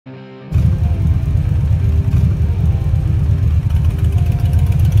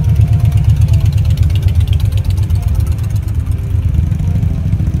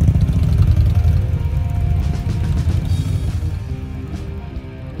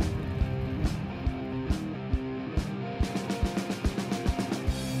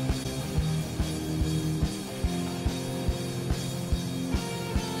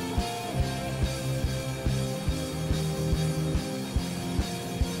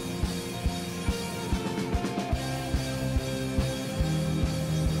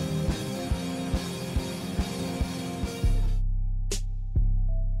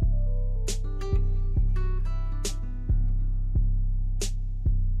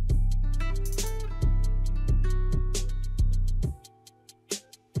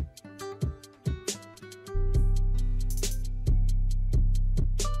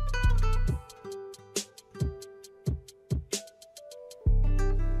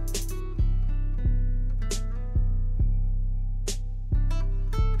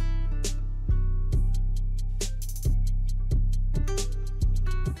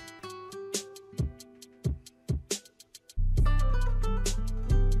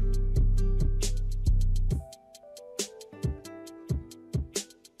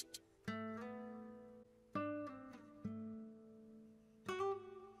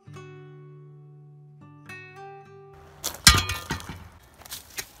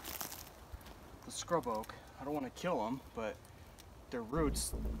scrub oak. I don't want to kill them, but their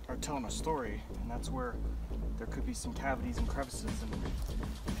roots are telling a story, and that's where there could be some cavities and crevices, and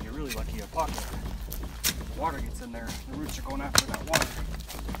if you're really lucky, a pocket. Water gets in there, the roots are going after that water.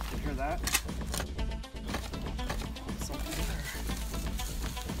 You hear that? Something there.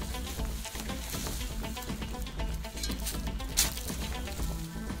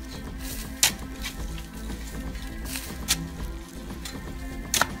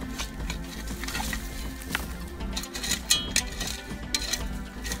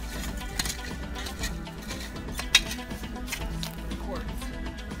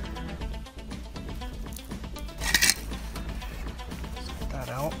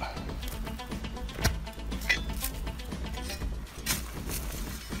 Out.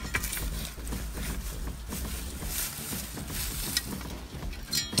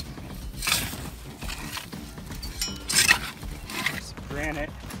 There's granite,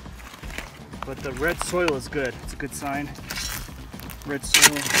 but the red soil is good. It's a good sign. Red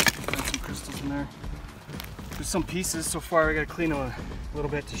soil, got some crystals in there. There's some pieces so far. I gotta clean them a little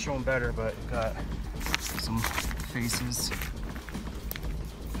bit to show them better, but got some faces.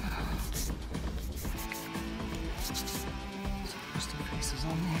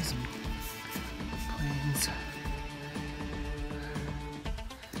 On these and planes.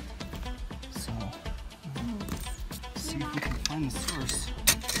 So, see if we can find the source.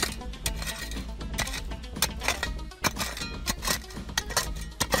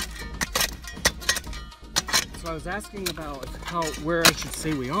 So I was asking about where I should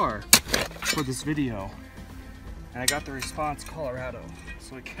say we are for this video, and I got the response Colorado.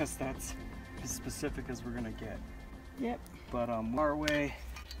 So I guess that's as specific as we're gonna get. Yep. But far away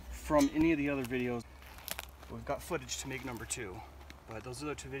from any of the other videos. We've got footage to make number 2, but those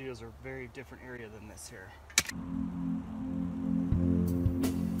other 2 videos are a very different area than this here.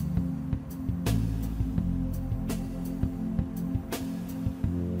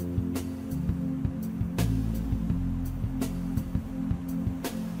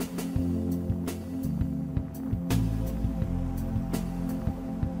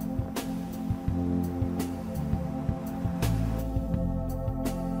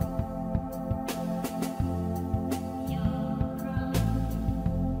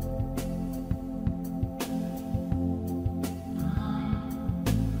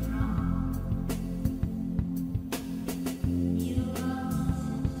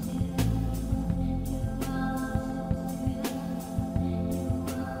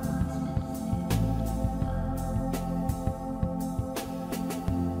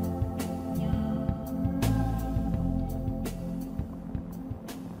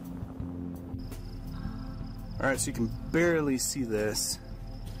 Alright, so you can barely see this.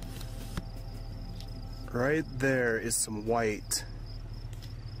 Right there is some white.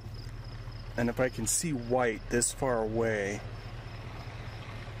 And if I can see white this far away,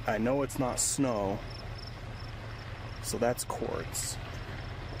 I know it's not snow. So that's quartz.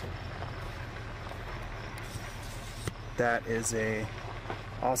 That is a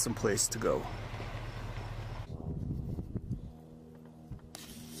awesome place to go.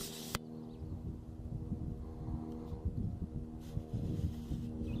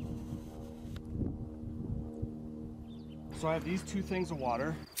 So I have these 2 things of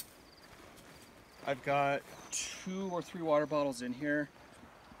water. I've got 2 or 3 water bottles in here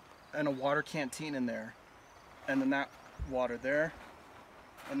and a water canteen in there, and then that water there,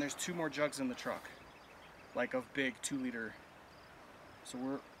 and there's 2 more jugs in the truck, like of big 2-liter. So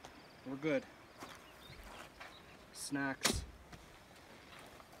we're good. Snacks.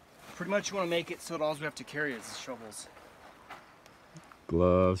 Pretty much you want to make it so that all we have to carry is shovels.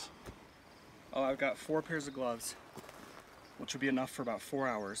 Gloves. Oh, I've got 4 pairs of gloves, which will be enough for about 4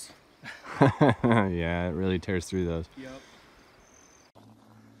 hours. Yeah, it really tears through those. Yep.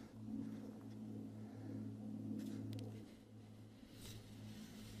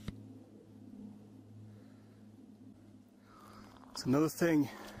 So another thing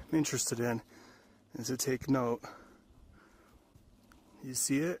I'm interested in is to take note. You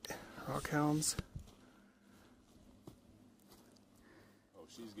see it? Rockhounds. Oh,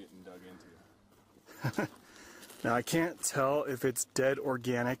 she's getting dug into. Now I can't tell if it's dead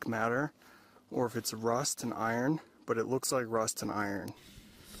organic matter or if it's rust and iron, but it looks like rust and iron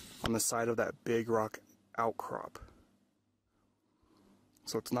on the side of that big rock outcrop.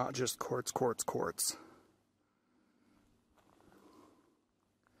 So it's not just quartz, quartz, quartz.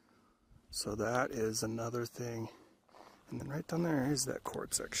 So that is another thing. And then right down there is that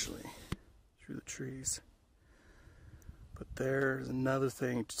quartz actually, through the trees. But there's another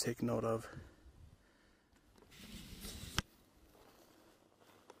thing to take note of.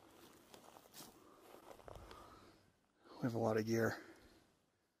 We have a lot of gear.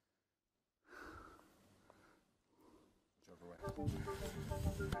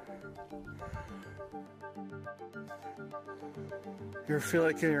 You ever feel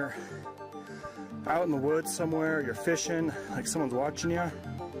like you're out in the woods somewhere, you're fishing, like someone's watching you? Yeah,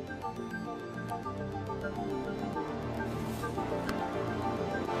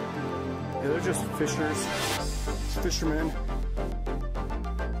 they're just fishermen.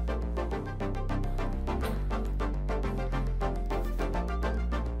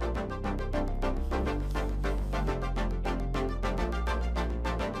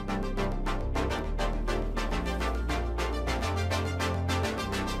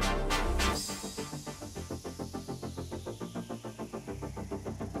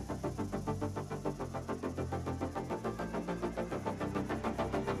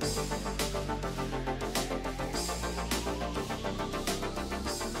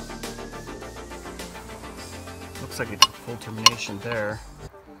 Looks like it's a full termination there,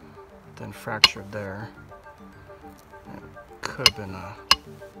 then fractured there. It could have been a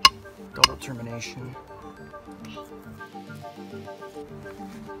double termination.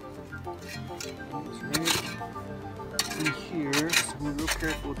 It's right in here, so be real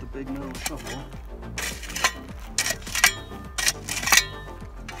careful with the big metal shovel.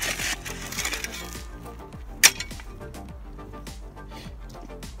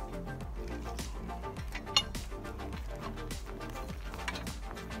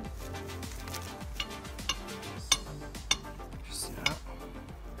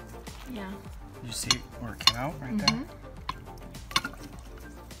 Yeah. You see where it came out right there?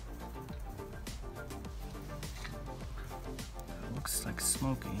 It looks like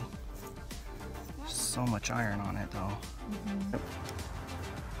smoky. There's so much iron on it though. Yep.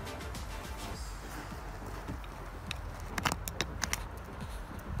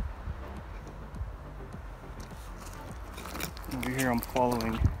 Over here I'm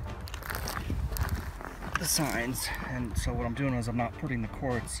following the signs, and so what I'm doing is I'm not putting the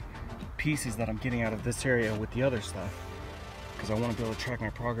quartz pieces that I'm getting out of this area with the other stuff, because I want to be able to track my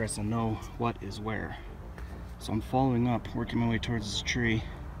progress and know what is where. So I'm following up, working my way towards this tree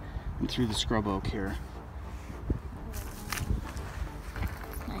and through the scrub oak here.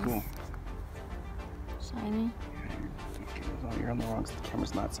 Nice. Cool. Shiny. Yeah, you're on the wrong side. The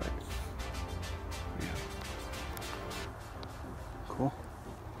camera's not side. Yeah. Cool.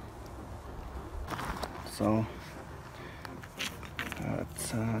 So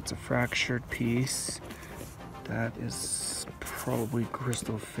it's a fractured piece. That is probably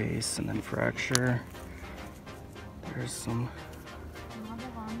crystal face and then fracture. There's some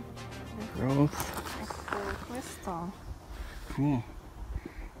growth. It's full crystal. Cool.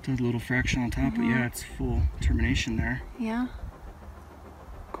 There's a little fraction on top, but yeah, it's full termination there. Yeah.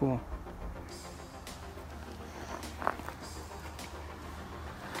 Cool.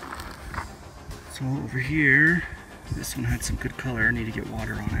 So over here, this one had some good color. I need to get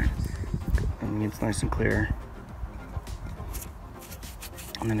water on it. I mean, it's nice and clear.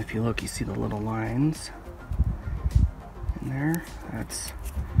 And then if you look, you see the little lines in there. That's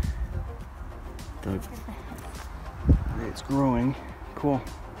the, it's growing. Cool.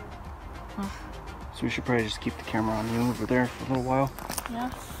 Oh. So we should probably just keep the camera on you over there for a little while. Yeah.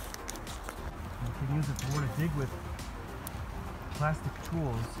 The thing is, if we were to dig with plastic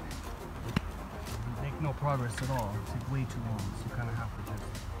tools, you make no progress at all. It takes way too long, so you kind of have to just...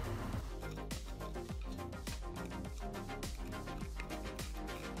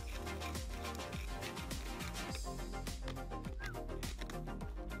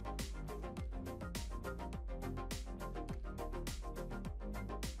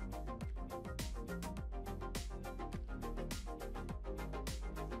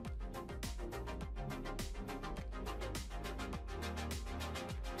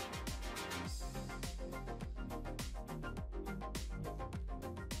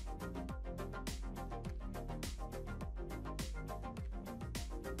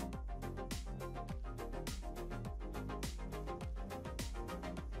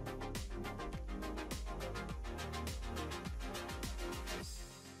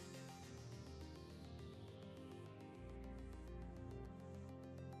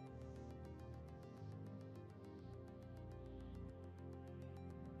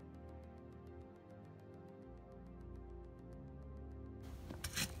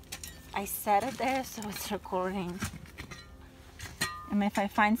 I set it there so it's recording. And if I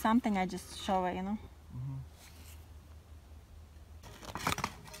find something, I just show it, you know?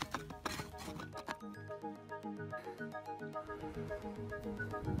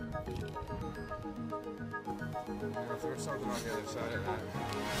 If there's something on the other side of that,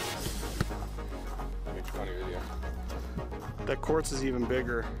 that'd make a funny video. That quartz is even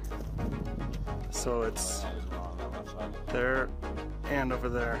bigger. So it's there and over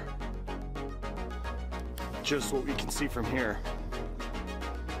there. Just what we can see from here.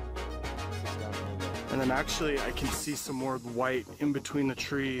 And then actually I can see some more white in between the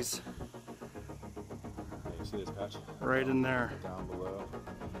trees. You see this patch? Right in there. Down below.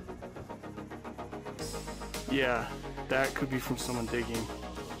 Yeah, that could be from someone digging.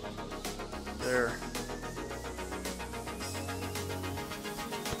 There.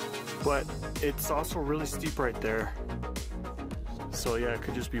 But it's also really steep right there. So yeah, it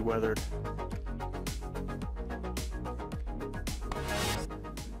could just be weathered.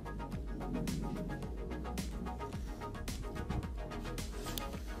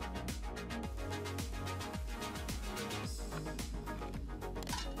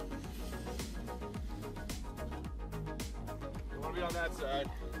 You want to be on that side.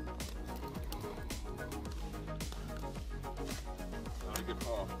 Not a good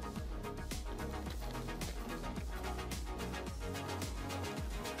call.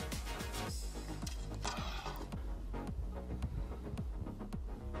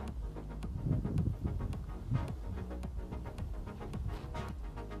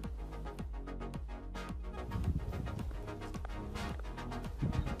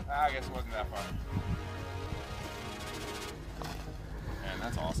 I guess it wasn't that far. Man,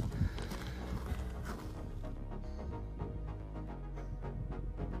 that's awesome.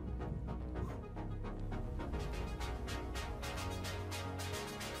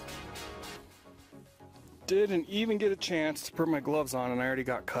 Didn't even get a chance to put my gloves on and I already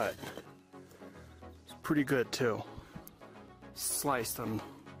got cut. It's pretty good too. Sliced on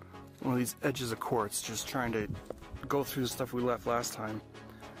one of these edges of quartz, just trying to go through the stuff we left last time.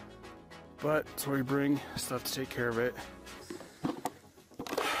 But so we bring stuff to take care of it.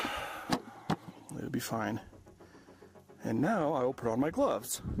 It'll be fine. And now I will put on my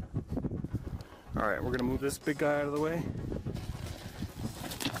gloves. Alright, we're gonna move this big guy out of the way.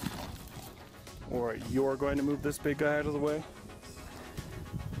 Or you're going to move this big guy out of the way.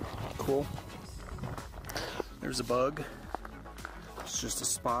 Cool. There's a bug. It's just a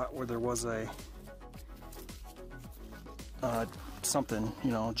spot where there was a something,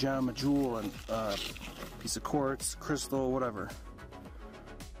 you know, gem, a jewel, and piece of quartz, crystal, whatever.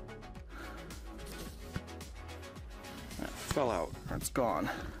 That fell out, or it's gone.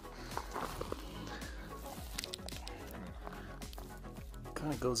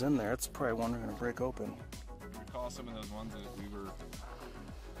 Kind of goes in there. It's probably one we're gonna break open. Recall some of those ones that we were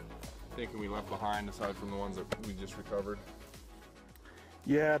thinking we left behind, aside from the ones that we just recovered.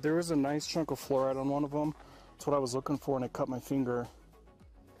 Yeah, there was a nice chunk of fluorite on one of them. That's what I was looking for, and it cut my finger.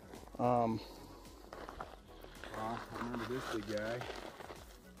 I remember this big guy.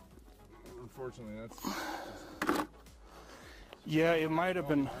 Unfortunately, that's. Yeah, it might have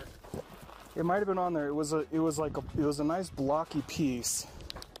been. It might have been on there. It was a nice blocky piece.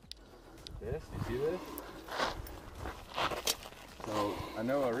 This? You see this? So I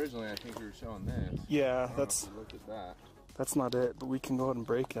know originally I think we were showing this. Yeah, that's. Look at that. That's not it, but we can go ahead and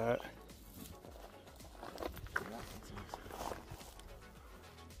break that.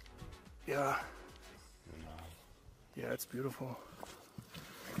 Yeah. Yeah, it's beautiful.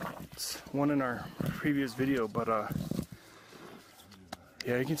 It's one in our previous video, but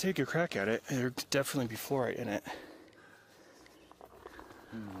yeah, you can take a crack at it. There'll definitely be fluorite in it.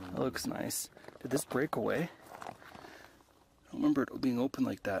 That looks nice. Did this break away? I don't remember it being open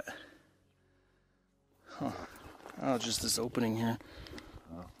like that. Huh. Oh, just this opening here.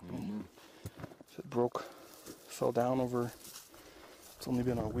 If it broke, fell down over, it's only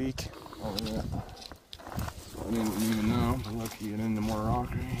been a week. Oh, yeah. So I didn't even know. I'm lucky to get into more rock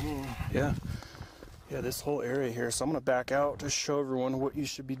right here. Yeah. Yeah, this whole area here. So I'm going to back out to show everyone what you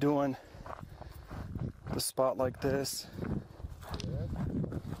should be doing. A spot like this.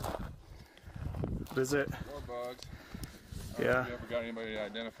 Visit. More bugs. I Yeah. don't know if you ever got anybody to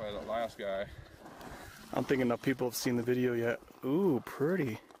identify that last guy. I don't think enough people have seen the video yet. Ooh,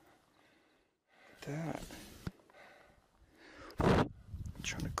 pretty. Look at that. I'm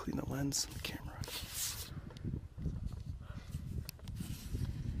trying to clean the lens on the camera.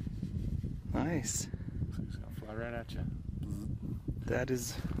 Nice. It's gonna fly right at you. That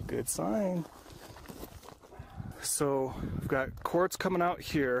is a good sign. So we've got quartz coming out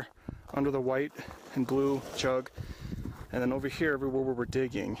here under the white and blue jug, and then over here everywhere where we're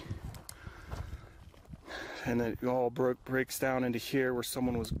digging. And then it all breaks down into here where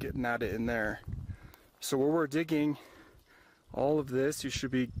someone was getting at it in there. So where we're digging, all of this you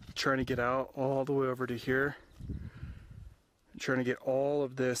should be trying to get out all the way over to here. Trying to get all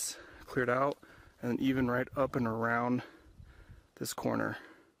of this cleared out, and even right up and around this corner.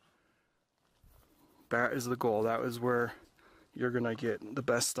 That is the goal. That is where you're gonna get the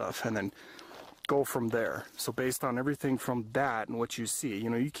best stuff, and then go from there. So based on everything from that and what you see,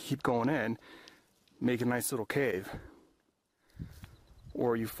 you know, you can keep going in, make a nice little cave,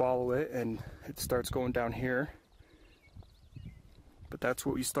 or you follow it and it starts going down here. But that's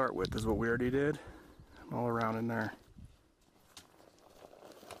what we start with, is what we already did, all around in there.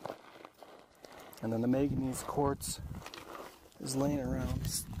 And then the manganese quartz is laying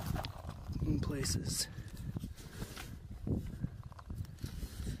around in places.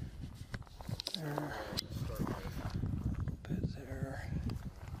 There, a bit there.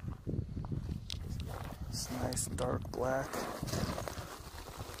 It's nice dark black.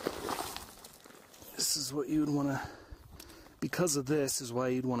 This is what you would want to, because of this is why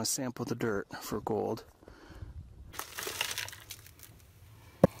you'd want to sample the dirt for gold.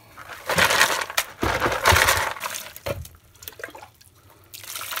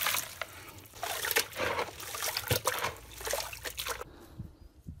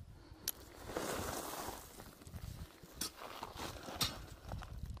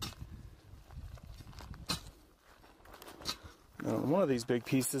 Now, on one of these big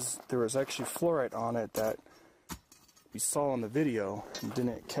pieces, there was actually fluorite on it that we saw in the video and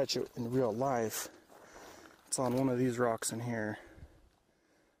didn't catch it in real life. It's on one of these rocks in here,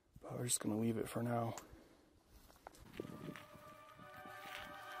 but we're just going to leave it for now.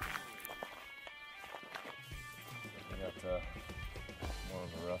 We got more of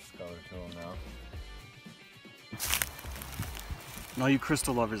a rust color to them now. And all you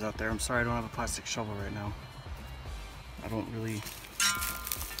crystal lovers out there, I'm sorry I don't have a plastic shovel right now. I don't really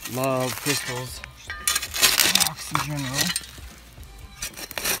love crystals, rocks in general.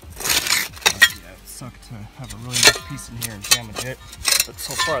 But yeah, it sucked to have a really nice piece in here and damage it. But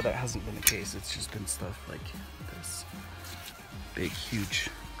so far that hasn't been the case. It's just been stuff like this. Big, huge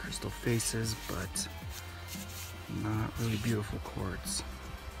crystal faces, but not really beautiful quartz.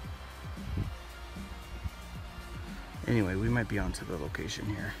 Anyway, we might be onto the location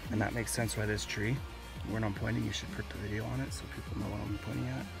here. And that makes sense why this tree, when I'm pointing, you should put the video on it so people know what I'm pointing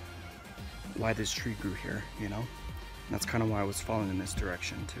at. Why this tree grew here, you know? And that's kind of why I was following in this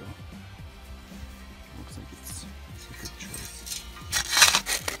direction too. Looks like it's a good choice.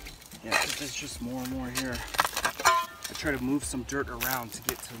 Yeah, there's just more and more here. I try to move some dirt around to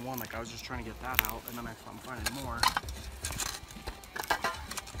get to one, like I was just trying to get that out, and then I'm finding more.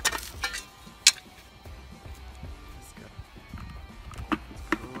 It's got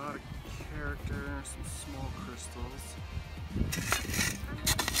a lot of character, some small crystals.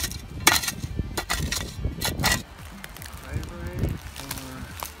 Pyrite or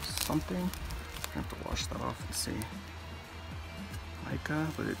something. I have to wash that off and see. Mica,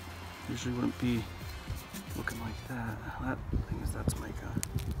 but it usually wouldn't be looking like that. That thing is, that's mica.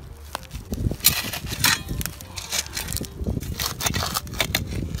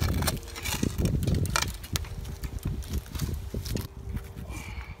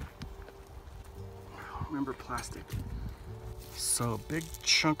 Remember plastic. So big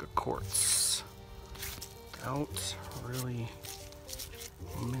chunk of quartz. Without really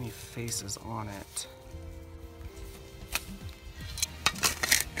many faces on it.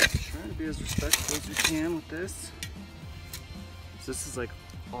 Trying to be as respectful as we can with this. So this is like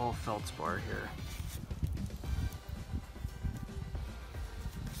all feldspar here.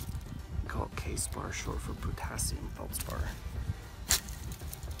 We call it K-spar, short for potassium feldspar.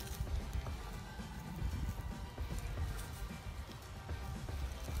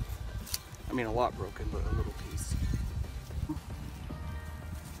 I mean, a lot broken, but a little piece.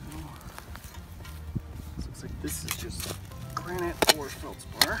 This looks like this is just granite or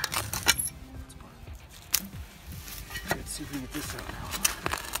feldspar. Let's see if we can get this out now.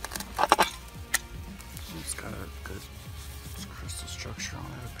 It's got a good crystal structure on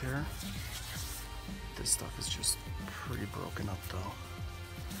it up here. This stuff is just pretty broken up though.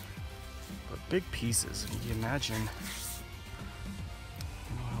 But big pieces, and you imagine,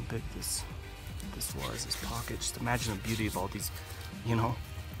 you know, how big this was, this pocket. Just imagine the beauty of all these, you know,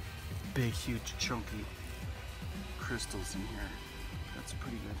 big, huge, chunky crystals in here. That's a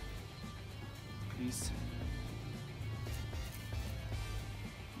pretty good piece.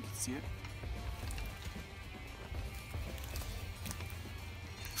 You can see it.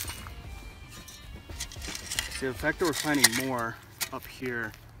 See, the fact that we're finding more up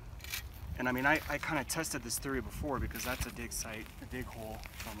here, and I mean, I kind of tested this theory before because that's a dig site, a dig hole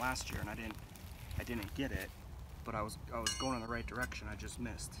from last year, and I didn't get it, but I was going in the right direction. I just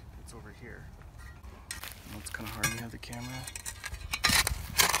missed. It's over here. I know it's kind of hard when you have the camera.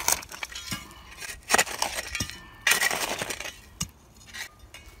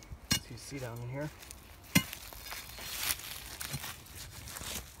 see down in here.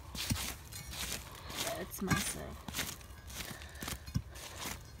 It's massive.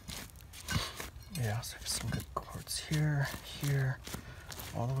 Yeah, so there's some good quartz here, here,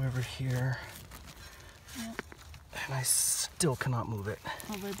 all the way over here. Yep. And I still cannot move it.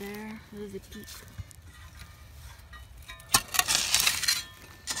 Over there, there's a peak.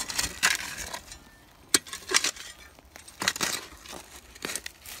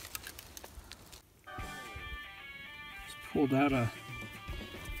 Just pulled out a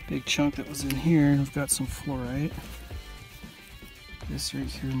big chunk that was in here, and we've got some fluorite. This right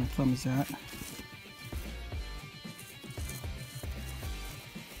here, my thumb is at.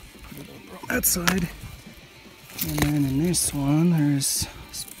 Put it over on that side. And then in this one, there's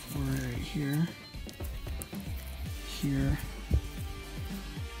fluorite right here. Here.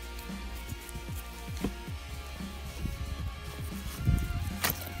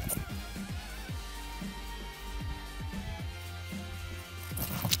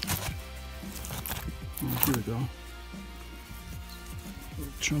 Here we go.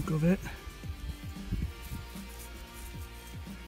 Little chunk of it.